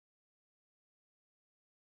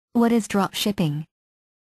What is dropshipping?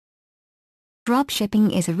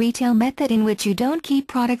 Dropshipping is a retail method in which you don't keep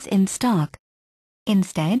products in stock.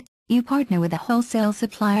 Instead, you partner with a wholesale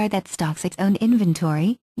supplier that stocks its own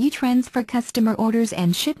inventory, you transfer customer orders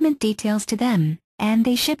and shipment details to them, and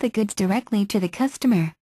they ship the goods directly to the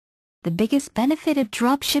customer. The biggest benefit of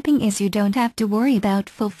dropshipping is you don't have to worry about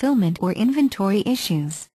fulfillment or inventory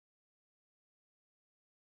issues.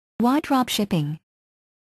 Why dropshipping?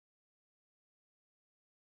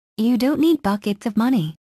 You don't need buckets of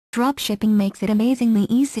money. Dropshipping makes it amazingly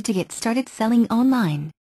easy to get started selling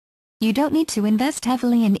online. You don't need to invest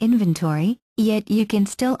heavily in inventory, yet you can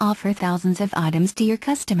still offer thousands of items to your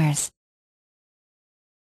customers.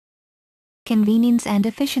 Convenience and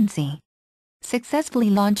efficiency.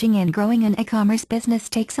 Successfully launching and growing an e-commerce business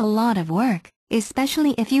takes a lot of work,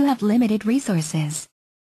 especially if you have limited resources.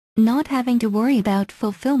 Not having to worry about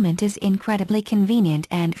fulfillment is incredibly convenient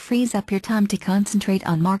and frees up your time to concentrate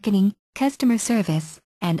on marketing, customer service,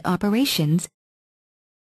 and operations.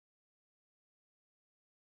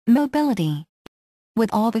 Mobility. With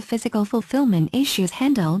all the physical fulfillment issues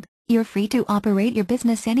handled, you're free to operate your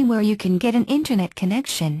business anywhere you can get an internet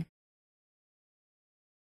connection.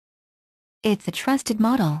 It's a trusted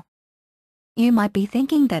model. You might be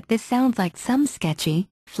thinking that this sounds like some sketchy,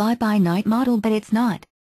 fly-by-night model, but it's not.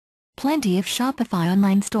 Plenty of Shopify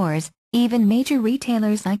online stores, even major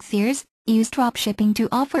retailers like Sears, use dropshipping to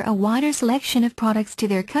offer a wider selection of products to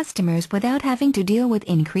their customers without having to deal with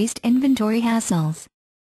increased inventory hassles.